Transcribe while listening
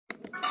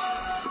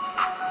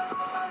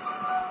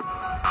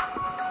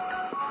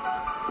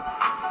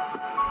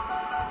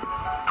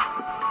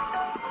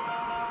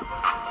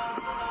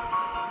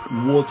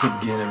What's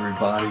up again,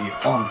 everybody?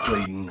 I'm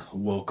Clayton.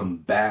 Welcome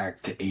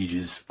back to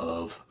Ages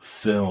of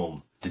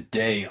Film.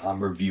 Today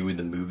I'm reviewing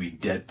the movie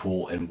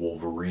Deadpool and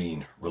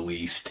Wolverine,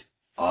 released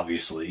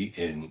obviously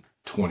in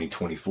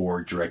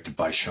 2024, directed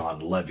by Sean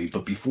Levy.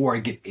 But before I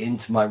get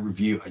into my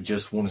review, I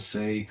just want to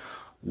say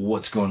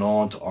what's going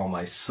on to all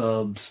my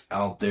subs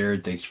out there.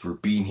 Thanks for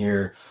being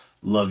here.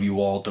 Love you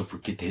all. Don't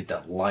forget to hit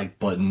that like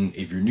button.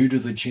 If you're new to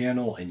the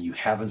channel and you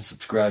haven't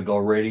subscribed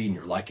already and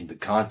you're liking the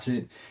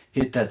content,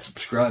 hit that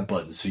subscribe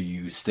button so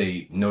you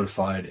stay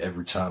notified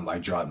every time I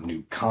drop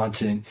new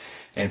content.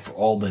 And for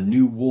all the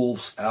new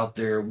wolves out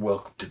there,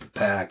 welcome to the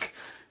pack.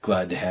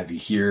 Glad to have you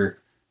here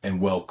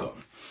and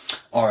welcome.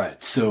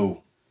 Alright,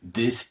 so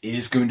this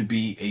is going to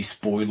be a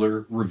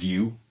spoiler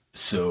review.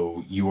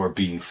 So you are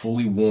being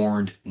fully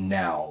warned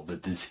now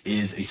that this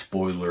is a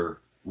spoiler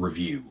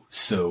review.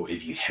 So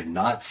if you have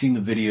not seen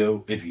the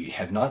video, if you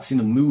have not seen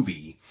the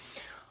movie,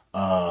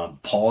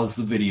 pause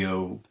the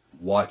video,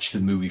 watch the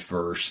movie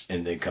first,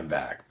 and then come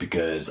back,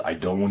 because I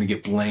don't want to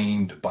get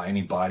blamed by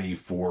anybody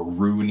for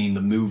ruining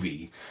the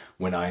movie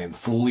when I am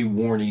fully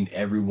warning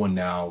everyone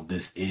now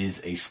this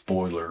is a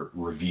spoiler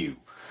review.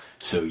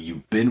 So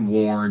you've been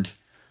warned.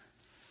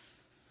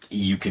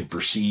 You can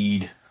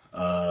proceed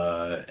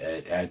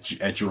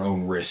at your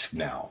own risk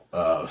now.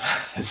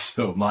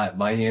 So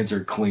my hands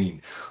are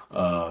clean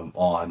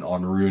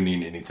on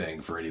ruining anything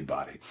for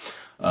anybody.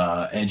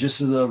 And just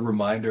as a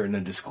reminder and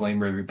a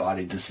disclaimer,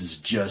 everybody, this is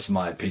just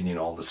my opinion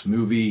on this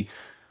movie.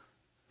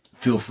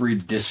 Feel free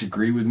to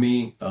disagree with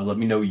me. Let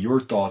me know your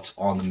thoughts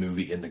on the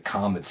movie in the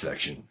comment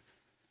section.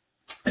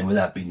 And with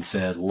that being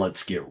said,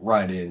 let's get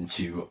right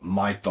into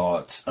my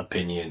thoughts,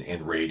 opinion,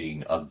 and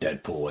rating of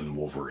Deadpool and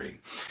Wolverine.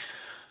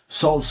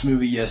 Saw this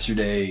movie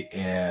yesterday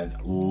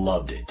and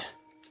loved it.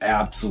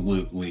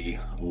 Absolutely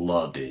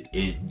loved it.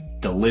 It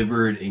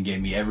delivered and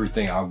gave me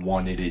everything I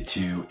wanted it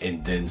to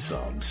and then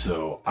some.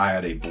 So I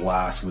had a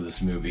blast with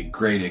this movie.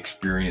 Great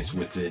experience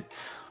with it.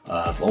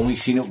 I've only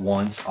seen it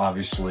once,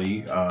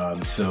 obviously.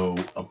 So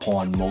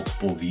upon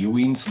multiple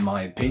viewings,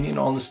 my opinion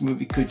on this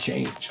movie could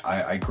change.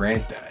 I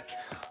grant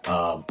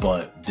that.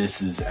 But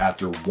this is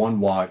after one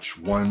watch,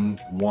 one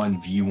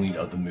viewing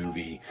of the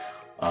movie.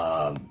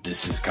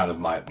 This is kind of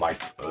my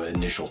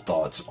initial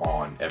thoughts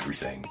on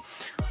everything.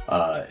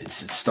 It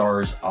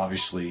stars,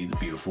 obviously, the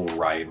beautiful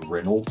Ryan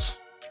Reynolds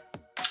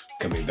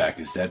coming back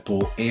as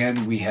Deadpool,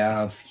 and we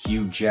have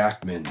Hugh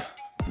Jackman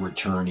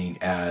returning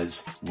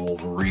as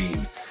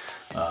Wolverine.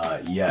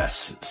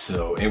 Yes,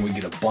 so, and we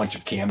get a bunch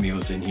of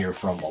cameos in here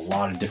from a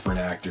lot of different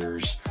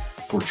actors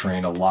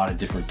portraying a lot of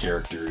different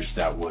characters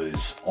that were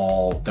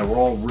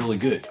all really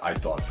good, I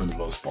thought, for the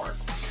most part.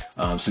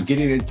 So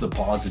getting into the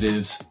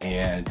positives,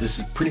 and this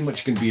is pretty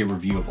much going to be a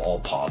review of all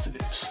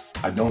positives.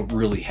 I don't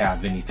really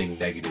have anything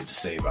negative to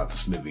say about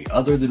this movie,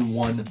 other than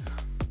one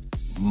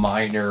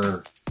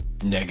minor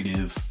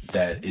negative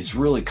that is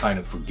really kind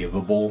of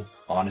forgivable,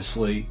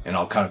 honestly, and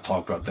I'll kind of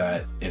talk about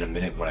that in a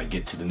minute when I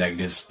get to the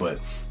negatives. But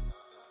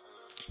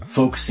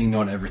focusing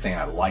on everything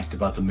I liked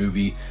about the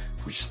movie,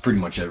 which is pretty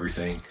much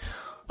everything,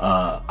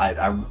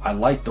 I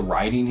liked the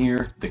writing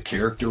here. The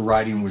character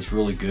writing was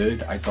really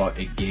good. I thought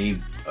it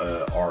gave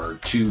our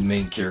two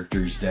main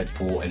characters,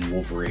 Deadpool and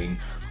Wolverine,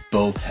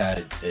 both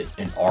had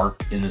an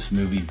arc in this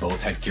movie.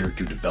 Both had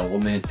character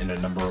development in a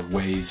number of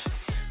ways.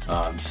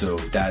 So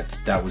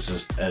that was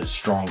just a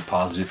strong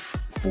positive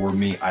for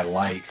me. I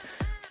like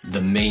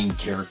the main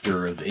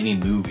character of any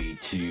movie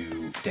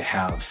to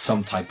have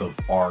some type of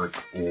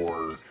arc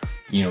or,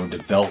 you know,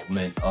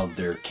 development of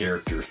their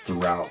character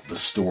throughout the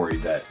story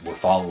that we're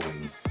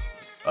following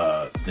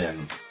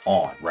them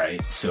on,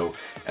 right? So,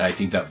 and I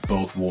think that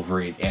both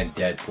Wolverine and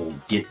Deadpool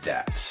get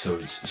that. So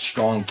it's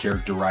strong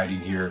character writing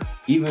here.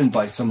 Even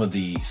by some of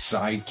the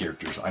side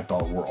characters, I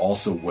thought were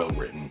also well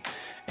written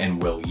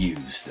and well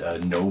used.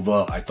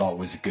 Nova, I thought,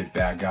 was a good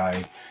bad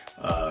guy.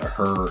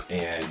 Her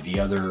and the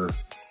other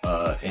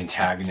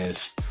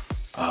antagonist,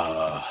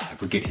 I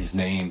forget his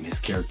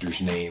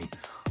character's name,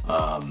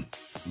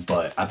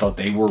 but I thought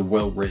they were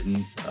well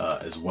written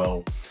as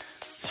well.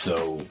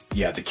 So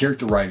yeah, the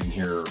character writing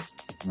here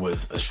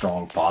was a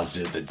strong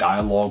positive. The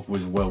dialogue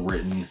was well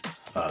written.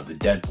 The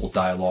Deadpool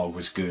dialogue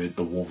was good.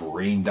 The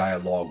Wolverine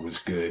dialogue was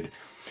good.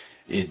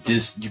 You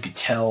could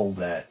tell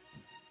that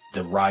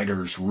the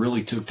writers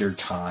really took their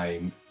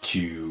time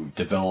to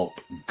develop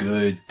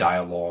good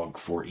dialogue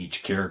for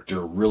each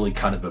character, really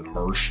kind of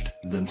immersed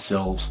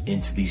themselves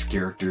into these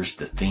characters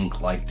to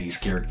think like these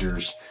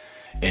characters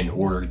in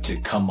order to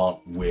come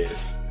up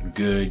with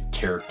good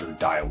character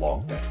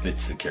dialogue that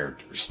fits the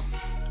characters.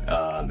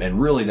 And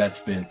really that's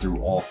been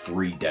through all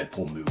three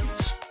Deadpool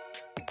movies.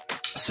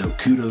 So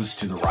kudos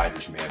to the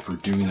writers, man, for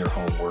doing their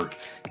homework,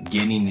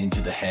 getting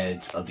into the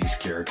heads of these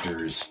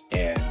characters,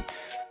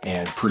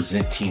 and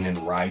presenting and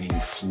writing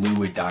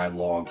fluid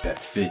dialogue that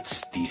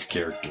fits these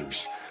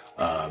characters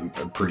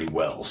pretty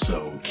well.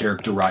 So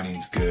character writing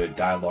is good,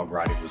 dialogue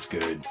writing was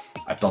good.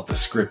 I thought the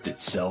script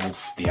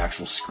itself, the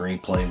actual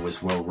screenplay,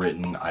 was well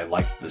written. I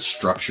liked the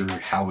structure,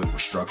 how it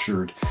was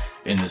structured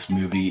in this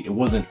movie. It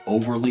wasn't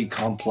overly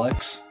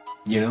complex.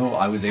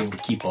 I was able to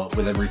keep up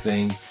with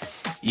everything.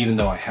 Even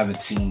though I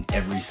haven't seen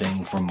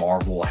everything from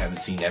Marvel, I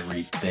haven't seen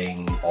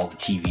everything, all the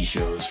TV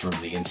shows from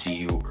the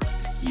MCU,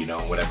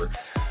 or, whatever.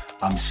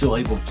 I'm still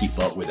able to keep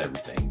up with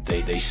everything.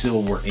 They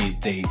still were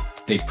they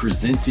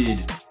presented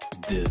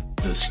the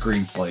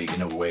screenplay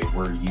in a way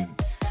where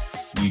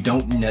you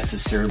don't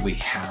necessarily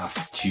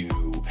have to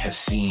have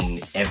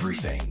seen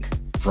everything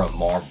from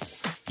Marvel.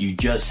 You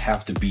just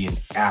have to be an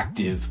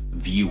active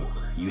viewer.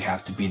 You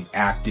have to be an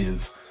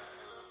active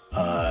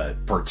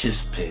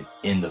participant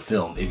in the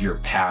film. If you're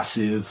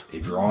passive,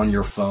 if you're on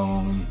your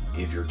phone,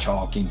 if you're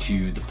talking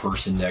to the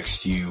person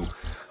next to you,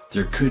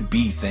 there could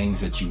be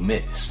things that you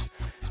miss,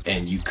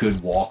 and you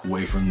could walk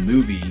away from the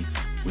movie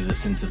with a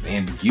sense of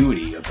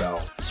ambiguity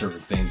about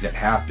certain things that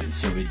happen.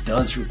 So it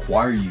does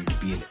require you to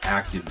be an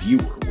active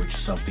viewer, which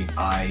is something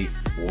I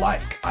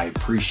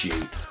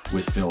appreciate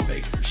with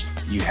filmmakers.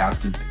 You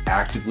have to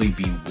actively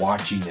be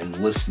watching and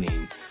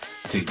listening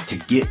to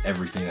get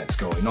everything that's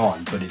going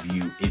on. But if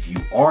you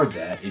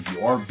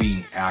are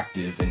being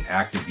active, an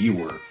active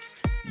viewer,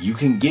 you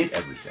can get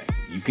everything.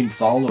 You can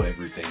follow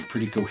everything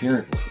pretty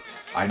coherently.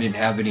 I didn't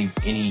have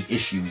any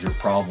issues or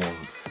problem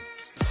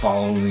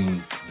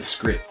following the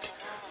script.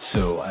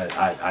 So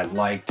I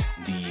liked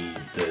the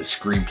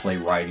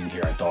screenplay writing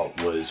here. I thought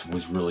was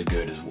really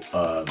good as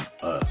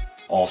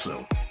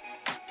also.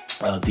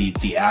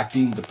 The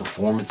acting, the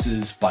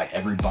performances by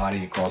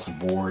everybody across the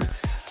board,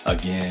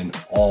 again,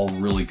 all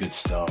really good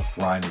stuff.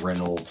 Ryan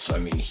Reynolds, I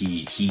mean,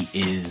 he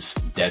is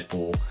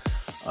Deadpool.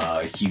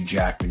 Hugh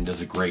Jackman does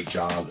a great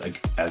job,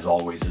 as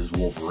always, as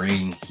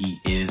Wolverine.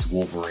 He is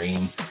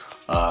Wolverine.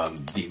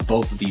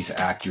 Both of these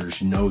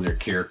actors know their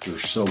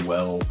characters so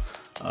well,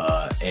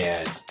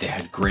 and they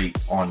had great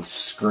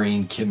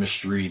on-screen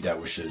chemistry that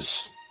was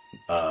just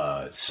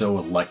so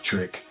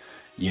electric.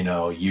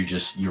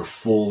 You're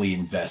fully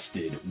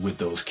invested with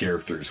those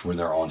characters when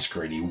they're on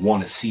screen. You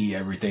want to see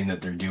everything that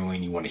they're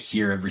doing. You want to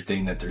hear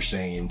everything that they're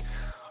saying.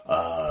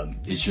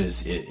 It's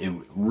just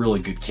really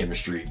good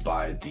chemistry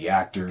by the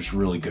actors,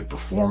 really good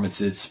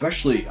performances,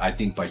 especially I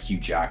think by Hugh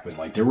Jackman.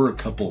 Like, there were a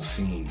couple of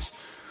scenes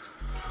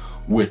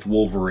with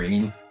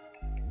Wolverine,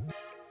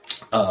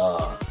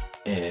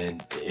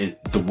 and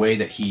the way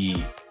that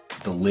he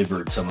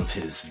delivered some of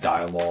his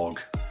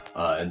dialogue,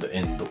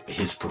 and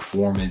his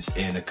performance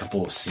in a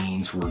couple of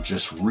scenes were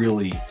just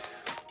really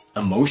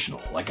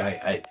emotional. Like,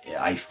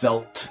 I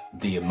felt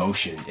the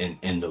emotion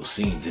in those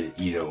scenes.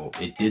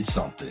 It did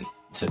something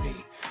to me.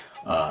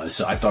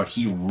 So I thought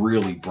he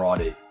really brought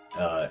it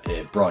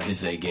brought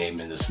his A game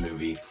in this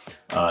movie.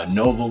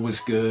 Nova was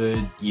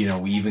good.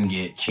 We even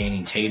get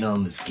Channing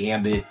Tatum as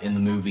Gambit in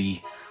the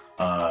movie.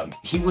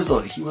 He was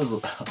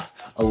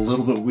a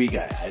little bit weak.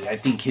 I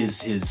think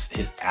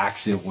his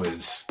accent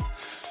was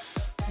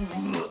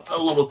a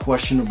little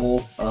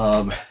questionable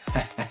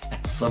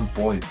at some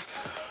points,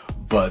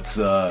 but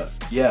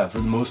yeah, for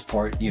the most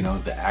part,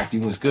 the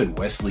acting was good.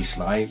 Wesley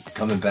Snipes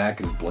coming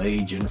back as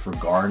Blade, Jennifer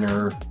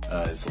Garner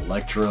as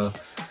Elektra.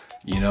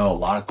 A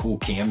lot of cool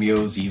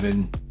cameos.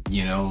 Even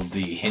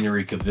the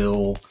Henry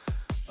Cavill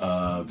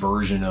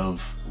version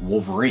of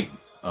Wolverine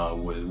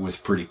was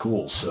pretty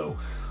cool. So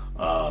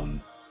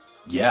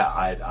yeah,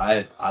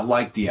 I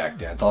liked the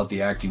acting. I thought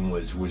the acting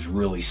was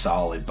really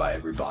solid by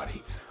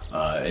everybody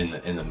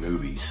in the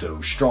movie.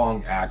 So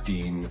strong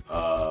acting.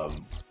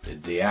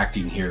 The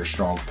acting here,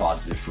 strong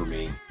positive for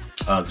me.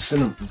 The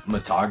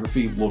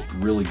cinematography looked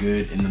really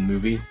good in the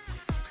movie.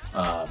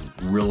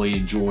 Really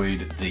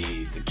enjoyed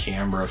the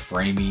camera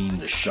framing,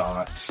 the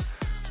shots,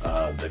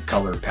 the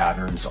color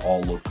patterns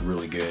all looked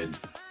really good.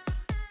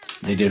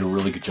 They did a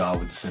really good job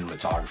with the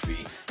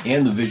cinematography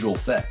and the visual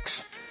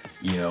effects.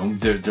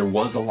 There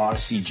was a lot of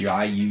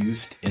CGI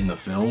used in the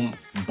film,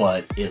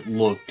 but it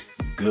looked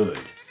good.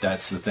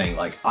 That's the thing.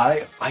 Like,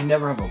 I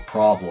never have a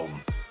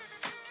problem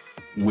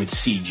with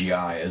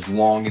CGI as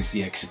long as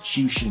the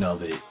execution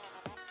of it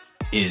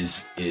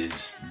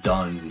is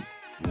done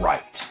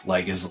right.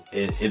 Like,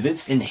 if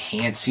it's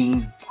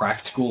enhancing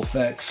practical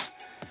effects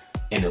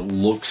and it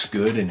looks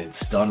good and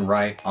it's done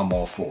right, I'm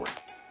all for it.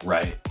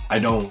 Right? I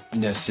don't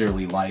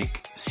necessarily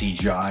like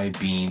CGI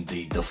being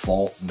the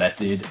default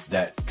method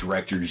that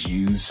directors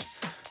use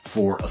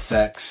for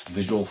effects,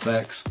 visual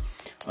effects.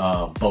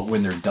 But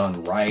when they're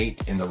done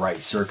right, in the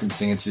right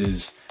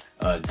circumstances,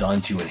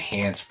 done to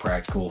enhance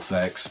practical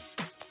effects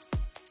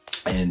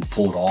and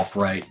pulled off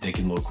right, it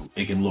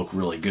can look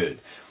really good.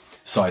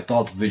 So I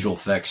thought the visual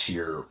effects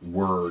here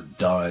were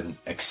done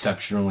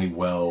exceptionally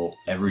well.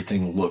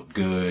 Everything looked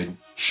good,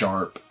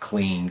 sharp,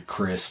 clean,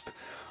 crisp.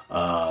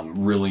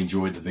 Really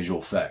enjoyed the visual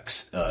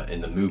effects in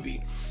the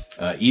movie.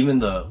 Even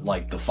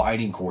the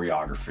fighting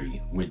choreography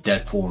with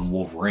Deadpool and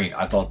Wolverine,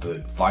 I thought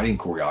the fighting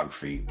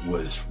choreography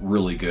was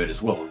really good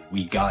as well.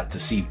 We got to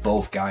see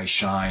both guys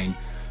shine.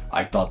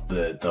 I thought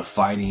the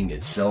fighting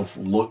itself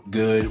looked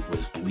good,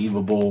 was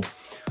believable.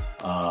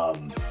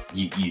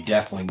 You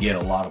definitely get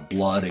a lot of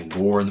blood and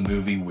gore in the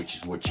movie, which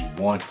is what you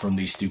want from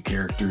these two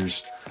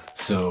characters.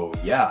 So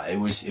yeah, it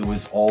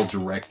was all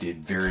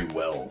directed very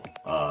well.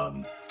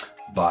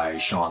 by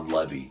Sean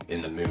Levy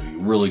in the movie.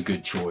 Really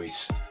good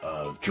choice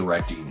of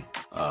directing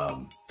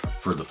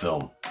for the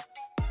film.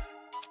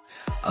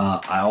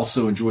 I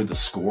also enjoyed the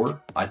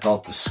score. I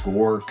thought the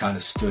score kind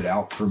of stood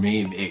out for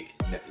me.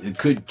 It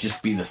could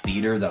just be the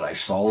theater that I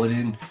saw it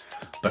in,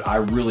 but I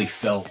really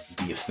felt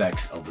the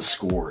effects of the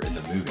score in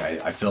the movie.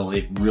 I felt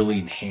it really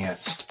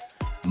enhanced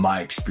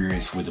my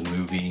experience with the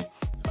movie.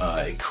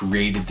 It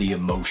created the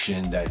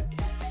emotion that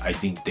I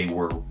think they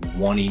were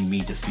wanting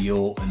me to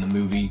feel in the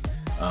movie.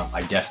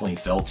 I definitely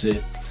felt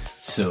it.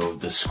 So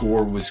the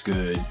score was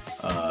good.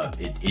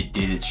 It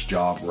did its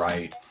job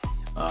right.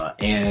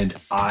 And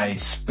I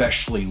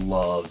especially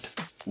loved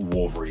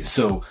Wolverine.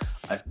 So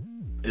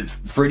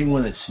for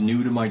anyone that's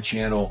new to my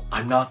channel,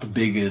 I'm not the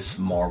biggest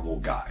Marvel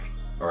guy.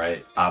 All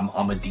right.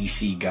 I'm a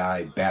DC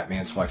guy.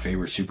 Batman's my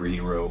favorite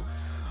superhero.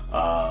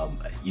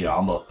 You know,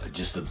 I'm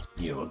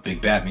a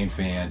big Batman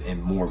fan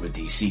and more of a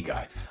DC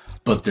guy.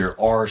 But there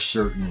are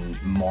certain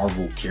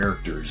Marvel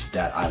characters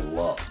that I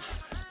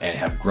love and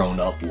have grown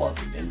up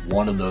loving. And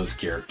one of those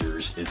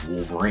characters is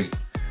Wolverine.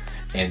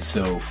 And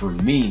so for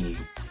me,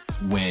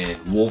 when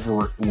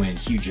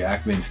Hugh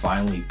Jackman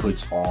finally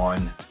puts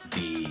on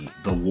the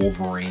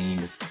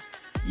Wolverine,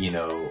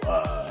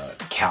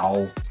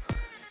 cowl,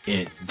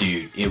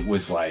 it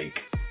was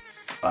like,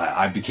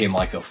 I became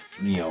like a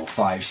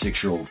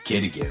 5-6-year-old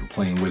kid again,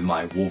 playing with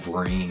my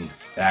Wolverine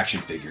action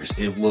figures.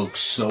 It looked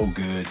so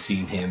good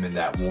seeing him in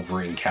that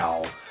Wolverine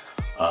cowl.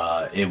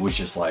 It was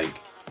just like,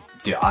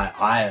 dude,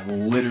 I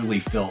literally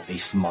felt a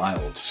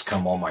smile just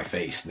come on my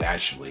face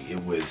naturally.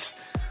 It was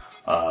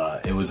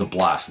a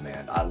blast,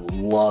 man. I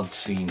loved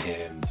seeing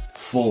him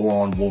full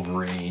on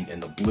Wolverine in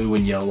the blue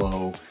and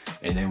yellow,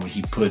 and then when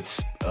he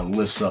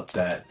lifts up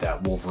that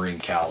Wolverine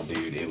cowl,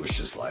 dude, it was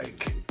just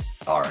like,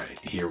 all right,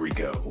 here we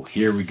go,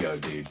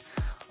 dude.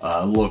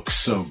 Looks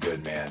so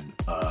good, man.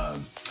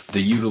 The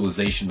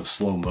utilization of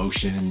slow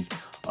motion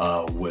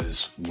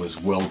was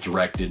well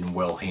directed and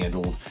well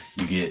handled.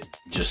 You get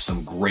just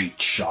some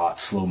great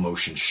shots, slow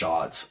motion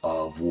shots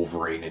of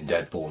Wolverine and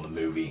Deadpool in the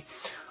movie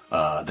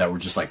that were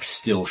just like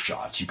still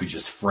shots. You could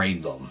just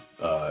frame them,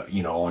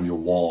 on your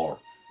wall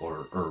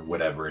or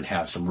whatever, and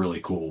have some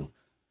really cool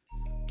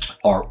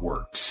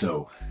artwork.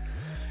 So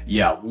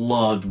yeah,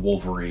 loved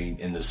Wolverine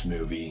in this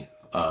movie.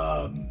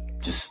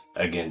 Just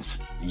again,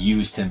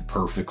 used him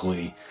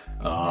perfectly,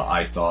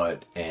 I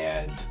thought.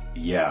 And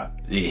yeah,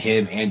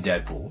 him and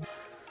Deadpool,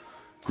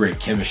 great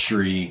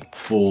chemistry,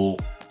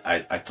 I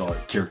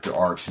thought character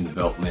arcs and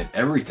development,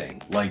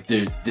 everything. Like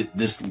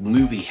this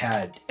movie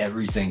had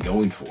everything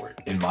going for it,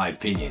 in my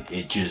opinion.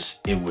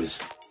 It was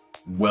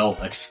well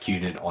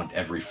executed on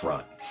every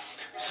front.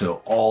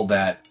 So all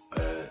that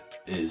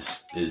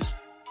is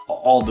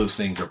all those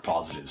things are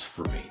positives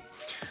for me.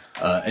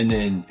 And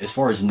then as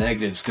far as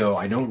negatives go,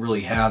 I don't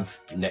really have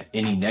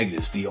any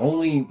negatives. The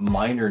only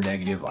minor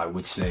negative I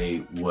would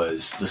say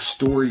was the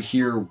story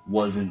here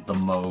wasn't the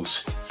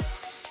most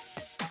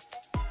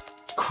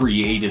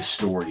creative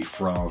story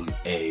from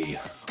a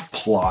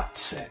plot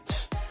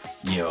sense.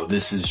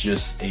 This is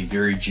just a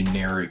very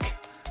generic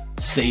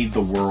save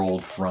the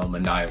world from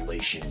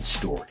annihilation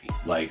story,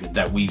 like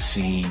that we've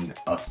seen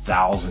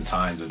 1,000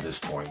 times at this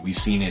point. We've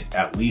seen it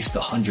at least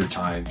 100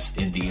 times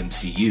in the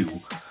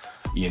MCU.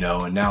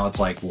 And now it's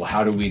like, well,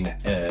 how do we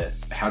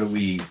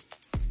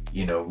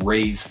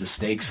raise the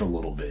stakes a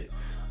little bit?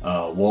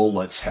 Well,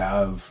 let's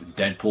have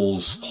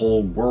Deadpool's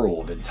whole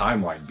world and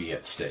timeline be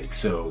at stake.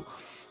 So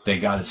they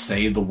got to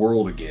save the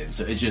world again.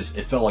 So it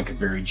felt like a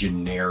very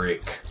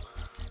generic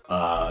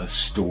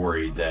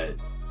story that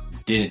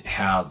didn't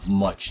have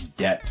much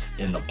depth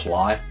in the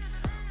plot.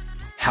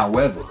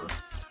 However,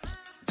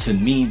 to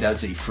me,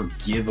 that's a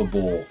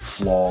forgivable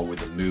flaw with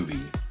the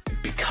movie,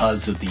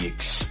 because of the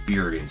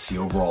experience, the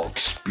overall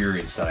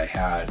experience that I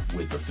had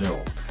with the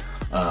film.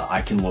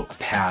 I can look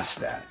past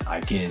that.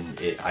 I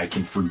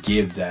can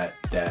forgive that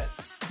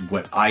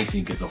what I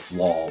think is a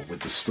flaw with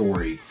the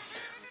story,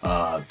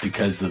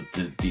 because of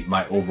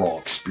my overall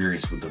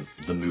experience with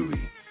the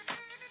movie.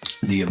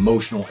 The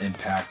emotional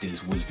impact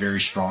was very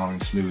strong in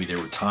this movie. There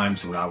were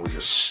times when I was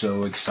just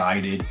so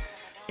excited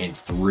and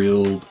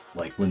thrilled,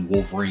 like when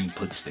Wolverine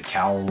puts the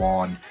cowl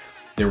on.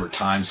 There were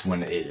times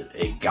when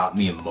it got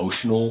me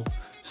emotional.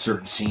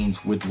 Certain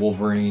scenes with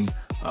Wolverine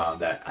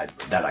that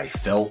I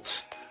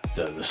felt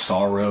the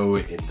sorrow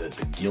and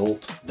the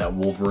guilt that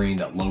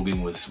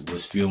Logan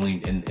was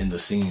feeling in the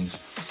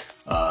scenes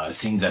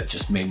that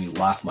just made me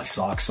laugh my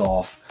socks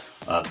off.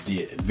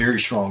 The very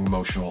strong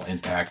emotional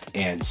impact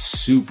and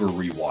super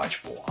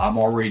rewatchable. I'm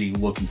already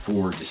looking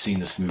forward to seeing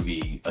this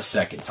movie a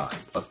second time,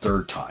 a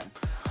third time.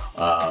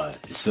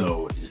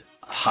 So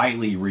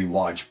highly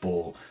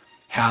rewatchable,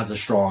 has a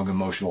strong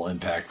emotional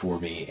impact for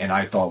me, and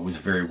I thought was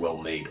very well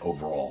made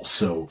overall.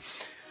 So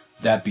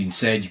that being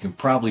said, you can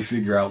probably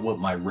figure out what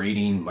my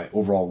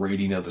overall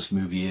rating of this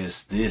movie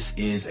is. This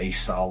is a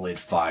solid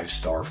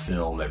 5-star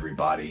film,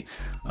 everybody.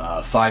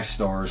 5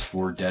 stars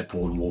for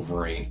Deadpool and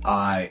Wolverine.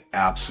 I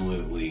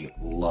absolutely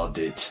loved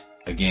it.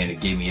 Again, it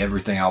gave me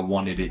everything I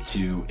wanted it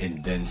to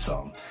and then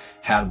some.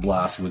 Had a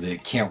blast with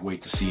it. Can't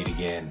wait to see it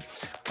again.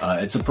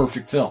 It's a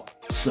perfect film.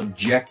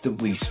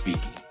 Subjectively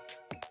speaking,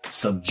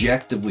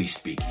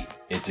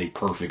 it's a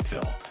perfect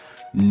film.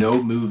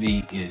 No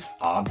movie is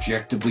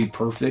objectively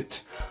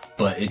perfect,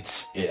 but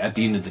at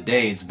the end of the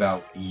day, it's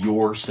about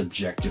your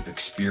subjective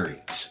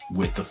experience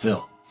with the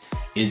film.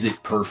 Is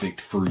it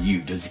perfect for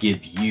you? Does it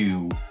give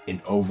you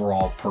an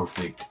overall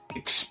perfect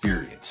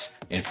experience?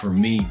 And for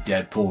me,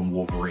 Deadpool and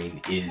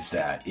Wolverine is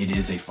that. It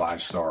is a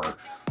 5-star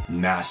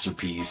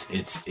masterpiece.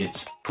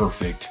 It's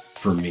perfect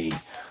for me.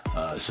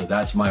 So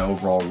that's my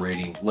overall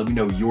rating. Let me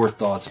know your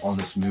thoughts on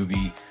this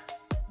movie.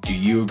 Do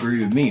you agree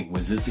with me?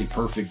 Was this a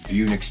perfect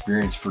viewing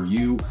experience for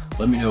you?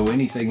 Let me know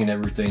anything and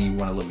everything you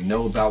want to let me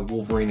know about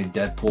Wolverine and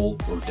Deadpool,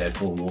 or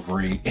Deadpool and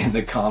Wolverine, in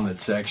the comment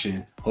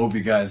section. Hope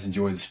you guys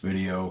enjoyed this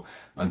video.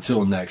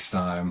 Until next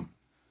time,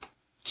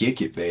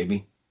 kick it,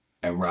 baby,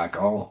 and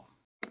rock on.